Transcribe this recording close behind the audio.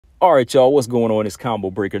All right, y'all, what's going on? It's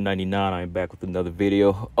Combo Breaker 99. I'm back with another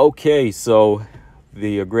video. Okay, so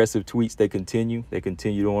the aggressive tweets, they continue. They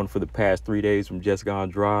continued on for the past 3 days from Jessica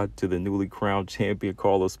Andrade to the newly crowned champion,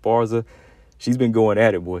 Carla Esparza. She's been going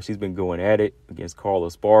at it, boy. She's been going at it against Carla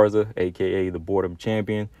Esparza, a.k.a. the boredom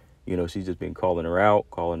champion. You know, she's just been calling her out,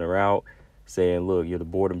 saying, look, you're the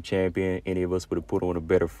boredom champion. Any of us would have put on a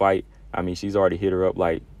better fight. I mean, she's already hit her up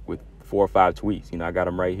like with 4 or 5 tweets. You know, I got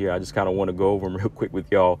them right here. I just kind of want to go over them real quick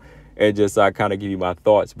with y'all and just kind of give you my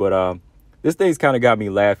thoughts. But this thing's kind of got me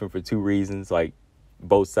laughing for 2 reasons, like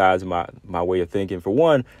both sides of my way of thinking. For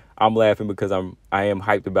one, I'm laughing because I am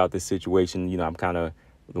hyped about this situation. You know, I'm kind of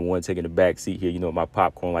the one taking the back seat here, you know, my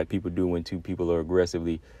popcorn, like people do when 2 people are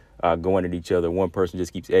aggressively going at each other. One person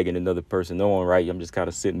just keeps egging another person on, right? I'm just kind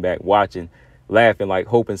of sitting back watching, laughing, like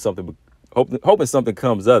hoping something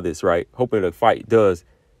comes of this, right? Hoping a fight does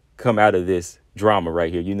come out of this drama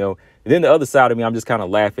right here, you know. And then the other side of me, I'm just kind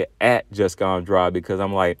of laughing at Jessica Andrade because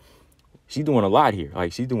I'm like, she's doing a lot here.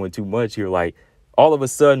 Like, she's doing too much here. Like, all of a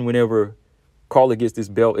sudden, whenever Carla gets this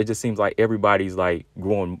belt, it just seems like everybody's like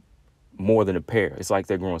growing more than a pair. It's like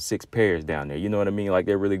they're growing 6 pairs down there. You know what I mean? Like,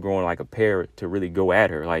 they're really growing like a pair to really go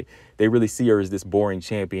at her. Like, they really see her as this boring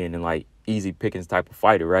champion and like easy pickings type of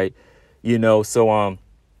fighter, right? You know, so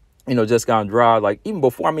you know, Jessica Andrade, like, even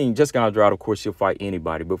before, I mean, Jessica Andrade, of course, she'll fight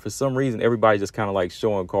anybody. But for some reason, everybody just kind of like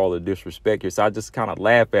showing Carla disrespect here. So I just kind of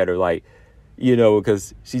laugh at her, like, you know,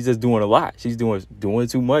 because she's just doing a lot. She's doing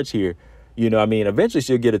too much here. You know, I mean, eventually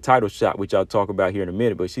she'll get a title shot, which I'll talk about here in a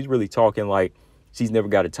minute. But she's really talking like she's never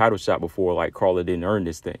got a title shot before, like Carla didn't earn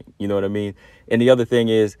this thing. You know what I mean? And the other thing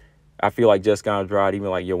is, I feel like Jessica Andrade,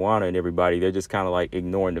 even like Joanna and everybody, they're just kind of like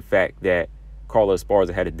ignoring the fact that Carla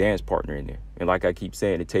Esparza had a dance partner in there. And like I keep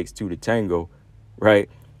saying, it takes 2 to tango, right?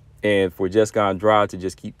 And for Jessica Andrade to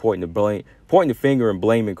just keep pointing the finger and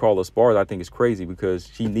blaming Carla Esparza, I think is crazy because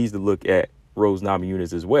she needs to look at Rose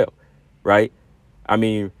Namajunas as well, right? I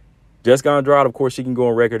mean, Jessica Andrade, of course, she can go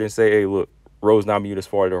on record and say, hey, look, Rose Namajunas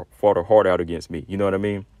fought her heart out against me. You know what I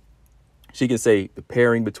mean? She can say the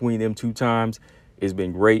pairing between them 2 times has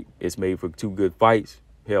been great. It's made for 2 good fights.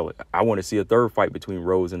 Hell, I want to see a 3rd fight between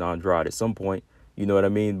Rose and Andrade at some point. You know what I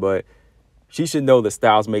mean? But she should know that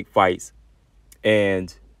styles make fights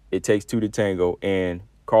and it takes 2 to tango. And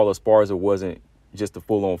Carla Esparza wasn't just a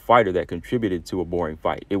full-on fighter that contributed to a boring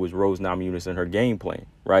fight. It was Rose Namajunas and her game plan,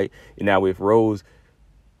 right? And now if Rose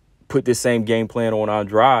put this same game plan on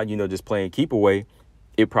Andrade, you know, just playing keep away,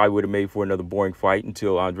 it probably would have made for another boring fight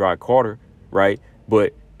until Andrade caught her, right?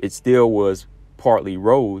 But it still was partly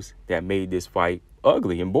Rose that made this fight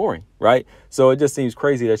ugly and boring, right? So it just seems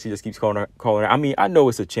crazy that she just keeps calling her. I mean, I know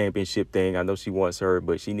it's a championship thing. I know she wants her,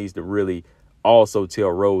 but she needs to really also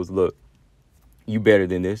tell Rose, look, you better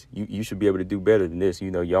than this. You should be able to do better than this.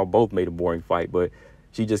 You know, y'all both made a boring fight, but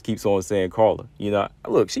she just keeps on saying Carla. You know,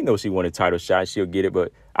 look, she knows she won a title shot. She'll get it,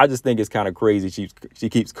 but I just think it's kind of crazy. She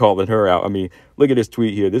keeps calling her out. I mean, look at this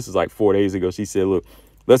tweet here. This is like 4 days ago. She said, look,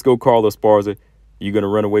 let's go Carla Esparza. You're going to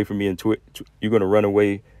run away from me you're going to run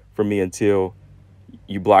away from me until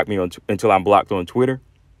you block me until I'm blocked on Twitter.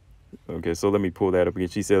 Okay, so let me pull that up again.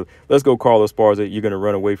 She said, let's go Carla Esparza. You're going to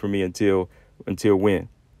run away from me until when?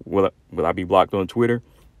 Will I be blocked on Twitter?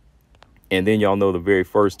 And then y'all know the very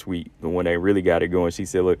first tweet, the one that really got it going. She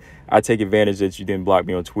said, look, I take advantage that you didn't block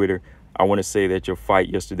me on Twitter. I want to say that your fight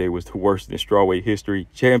yesterday was the worst in strawweight history.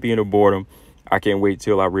 Champion of boredom. I can't wait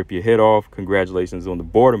till I rip your head off. Congratulations on the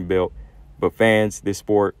boredom belt. But fans of the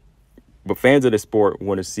sport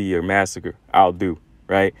want to see a massacre. I'll do,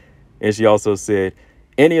 right? And she also said,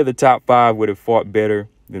 any of the top 5 would have fought better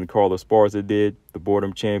than Carla Esparza did, the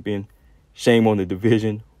boredom champion. Shame on the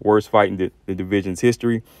division. Worst fight in the division's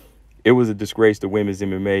history. It was a disgrace to women's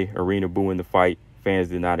MMA. Arena booing the fight. Fans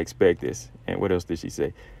did not expect this. And what else did she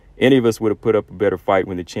say? Any of us would have put up a better fight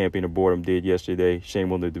when the champion of boredom did yesterday.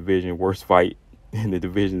 Shame on the division. Worst fight in the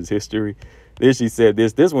division's history. Then she said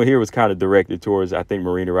this one here was kind of directed towards, I think,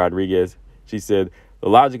 Marina Rodriguez. She said, the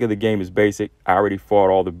logic of the game is basic. I already fought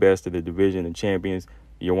all the best of the division and champions.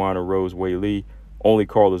 Joanna, Rose, Wei Lee. Only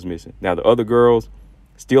Carla's missing. Now, the other girls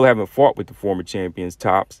still haven't fought with the former champions,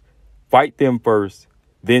 tops. Fight them first,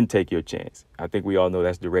 then take your chance. I think we all know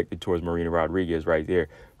that's directed towards Marina Rodriguez right there.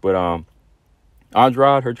 But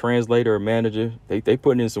Andrade, her translator, her manager, they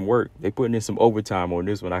putting in some work. They putting in some overtime on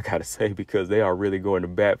this one, I got to say, because they are really going to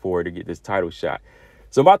bat for her to get this title shot.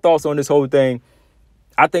 So my thoughts on this whole thing,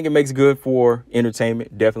 I think it makes good for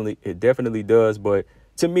entertainment. It definitely does. But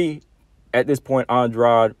to me, at this point,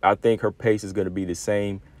 Andrade, I think her pace is going to be the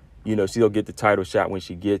same. You know, she'll get the title shot when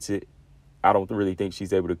she gets it. I don't really think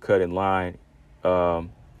she's able to cut in line.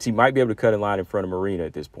 She might be able to cut in line in front of Marina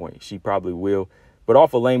at this point. She probably will. But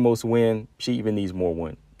off of Lemos win, she even needs more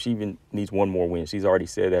win. She even needs one more win. She's already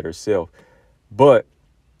said that herself. But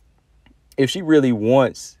if she really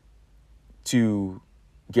wants to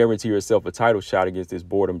guarantee herself a title shot against this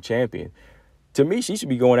boredom champion, to me, she should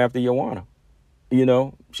be going after Joanna. You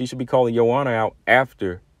know, she should be calling Joanna out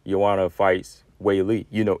after Joanna fights Wei Li,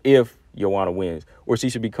 you know, if Joanna wins. Or she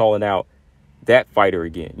should be calling out that fighter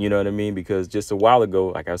again. You know what I mean? Because just a while ago,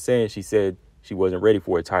 like I was saying, she said she wasn't ready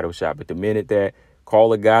for a title shot. But the minute that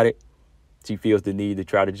Carla got it, she feels the need to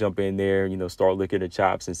try to jump in there, you know, start licking her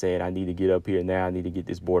chops and saying, I need to get up here now. I need to get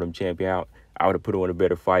this boredom champion out. I would have put on a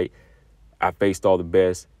better fight. I faced all the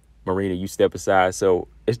best. Marina, you step aside. So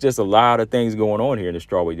it's just a lot of things going on here in the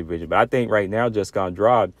strawweight division. But I think right now, Jessica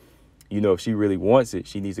Andrade, you know, if she really wants it,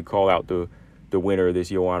 she needs to call out the winner of this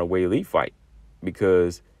Joanna Wei Li fight,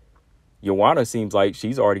 because Joanna seems like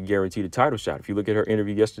she's already guaranteed a title shot. If you look at her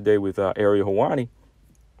interview yesterday with Ariel Helwani,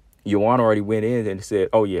 Joanna already went in and said,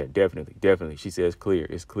 oh, yeah, definitely. She says, clear.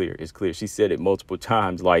 She said it multiple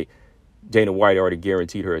times, like Dana White already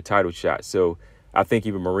guaranteed her a title shot. So I think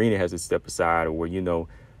even Marina has to step aside, or, you know,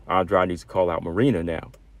 Andrade needs to call out Marina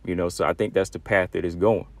now, you know. So I think that's the path that is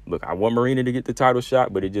going. Look, I want Marina to get the title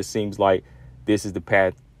shot, but it just seems like this is the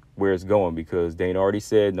path where it's going, because Dana already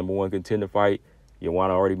said #1 contender fight.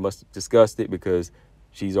 Joanna already must have discussed it, because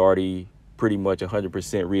she's already pretty much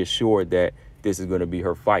 100% reassured that this is going to be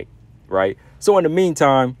her fight, right? So in the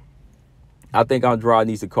meantime, I think Andrade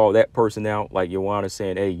needs to call that person out, like Joanna,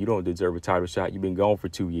 saying, hey, you don't deserve a title shot. You've been gone for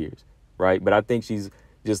 2 years, right? But I think she's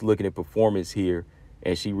just looking at performance here,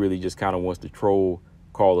 and she really just kind of wants to troll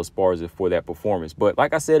Carla Esparza for that performance. But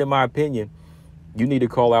like I said, in my opinion, you need to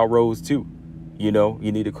call out Rose too. You know,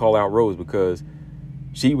 you need to call out Rose, because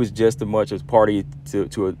she was just as much as party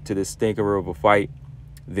to this stinker of a fight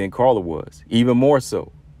than Carla was. Even more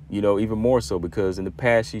so, you know, even more so, because in the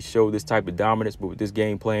past she showed this type of dominance, but with this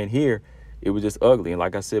game plan here, it was just ugly. And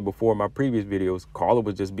like I said before in my previous videos, Carla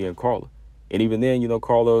was just being Carla. And even then, you know,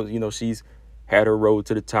 Carla, you know, she's had her road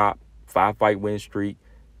to the top, 5-fight win streak.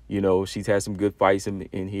 You know, she's had some good fights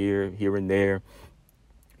in here and there.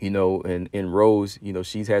 You know, and in Rose, you know,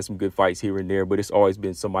 she's had some good fights here and there, but it's always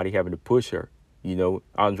been somebody having to push her. You know,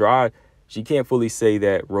 Andrade, she can't fully say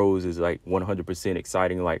that Rose is like 100%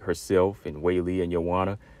 exciting like herself and Wei Li and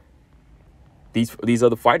Joanna. These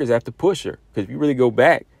other fighters have to push her, because if you really go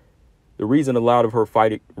back, the reason a lot of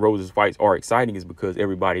Rose's fights are exciting is because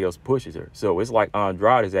everybody else pushes her. So it's like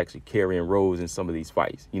Andrade is actually carrying Rose in some of these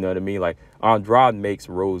fights. You know what I mean? Like Andrade makes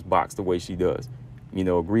Rose box the way she does. You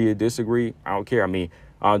know, agree or disagree, I don't care. I mean,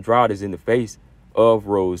 Andrade is in the face of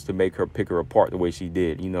Rose to make her pick her apart the way she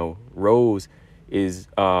did. You know, Rose is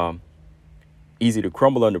easy to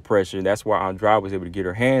crumble under pressure, and that's why Andrade was able to get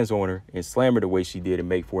her hands on her and slam her the way she did and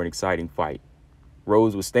make for an exciting fight.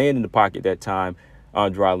 Rose was staying in the pocket that time.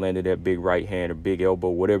 Andrade landed that big right hand or big elbow,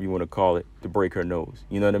 whatever you want to call it, to break her nose.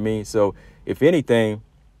 You know what I mean? So if anything,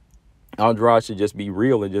 Andrade should just be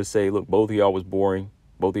real and just say, look, both of y'all was boring.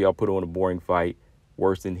 Both of y'all put on a boring fight,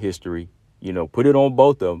 worst in history. You know, put it on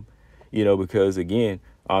both of them, you know, because, again,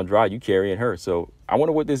 Andrade, you carrying her. So I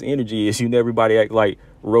wonder what this energy is. You know, everybody act like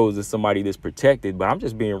Rose is somebody that's protected, but I'm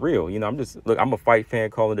just being real. You know, I'm a fight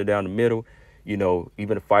fan calling it down the middle. You know,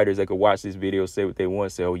 even the fighters that could watch this video say what they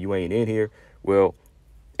want, say, oh, you ain't in here. Well,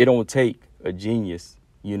 it don't take a genius,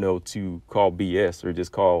 you know, to call BS or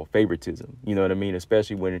just call favoritism. You know what I mean?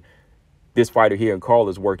 Especially when this fighter here in Carla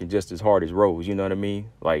is working just as hard as Rose. You know what I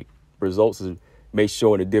mean? Like, results may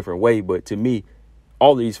show in a different way, but to me,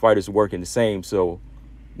 all of these fighters are working the same. So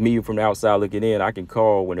me from the outside looking in, I can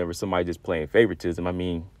call whenever somebody just playing favoritism. I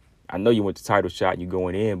mean, I know you want the title shot and you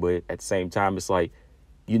going in, but at the same time, it's like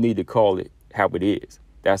you need to call it how it is.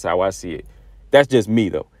 That's how I see it. That's just me,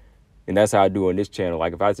 though. And that's how I do on this channel.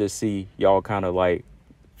 Like, if I just see y'all kind of like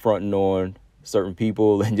fronting on certain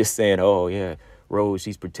people and just saying, oh, yeah, Rose,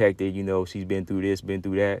 she's protected. You know, she's been through this, been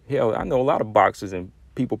through that. Hell, I know a lot of boxers and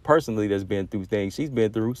people personally that's been through things she's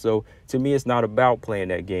been through. So to me, it's not about playing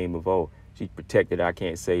that game of, oh, she's protected, I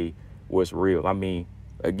can't say what's real. I mean,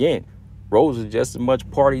 again, Rose is just as much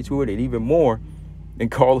party to it and even more than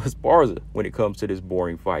Carla Esparza when it comes to this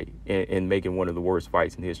boring fight and making one of the worst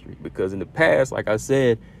fights in history. Because in the past, like I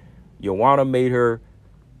said, Joanna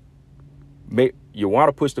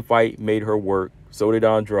pushed the fight, made her work. So did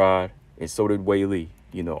Andrade, and so did Wei Li.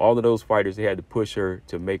 You know, all of those fighters, they had to push her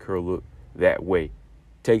to make her look that way.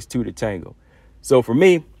 Takes two to tango. So for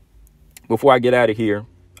me, before I get out of here,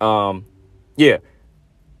 yeah,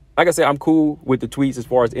 like I said, I'm cool with the tweets as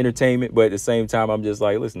far as entertainment, but at the same time, I'm just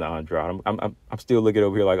like, listen to Andrade. I'm still looking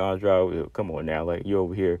over here like, Andrade, come on now, like, you're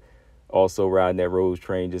over here also riding that Rose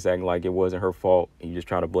train, just acting like it wasn't her fault, and you just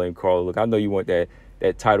trying to blame Carla. Look, I know you want that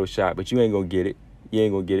title shot, but you ain't gonna get it. You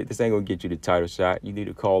ain't gonna get it. This ain't gonna get you the title shot. You need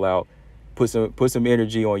to call out, put some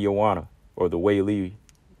energy on Joanna, or the Whaley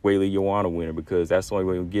Joanna winner, because that's the only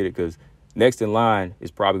way you'll get it. Because next in line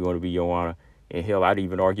is probably going to be Joanna, and hell, I'd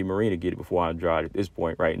even argue Marina get it before Andrade at this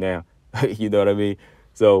point right now. You know what I mean?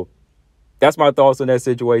 So that's my thoughts on that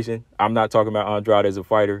situation. I'm not talking about Andrade as a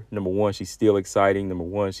fighter. Number one, she's still exciting. Number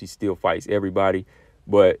one, she still fights everybody.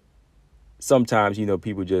 But sometimes, you know,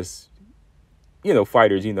 people just, you know,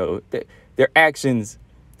 fighters, you know, their actions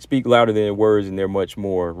speak louder than their words, and they're much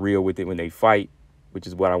more real with it when they fight, which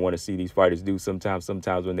is what I want to see these fighters do sometimes.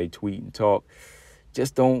 Sometimes when they tweet and talk,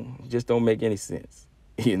 just don't make any sense.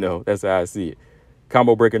 You know, that's how I see it.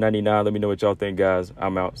 Combo Breaker 99. Let me know what y'all think, guys.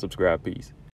 I'm out. Subscribe. Peace.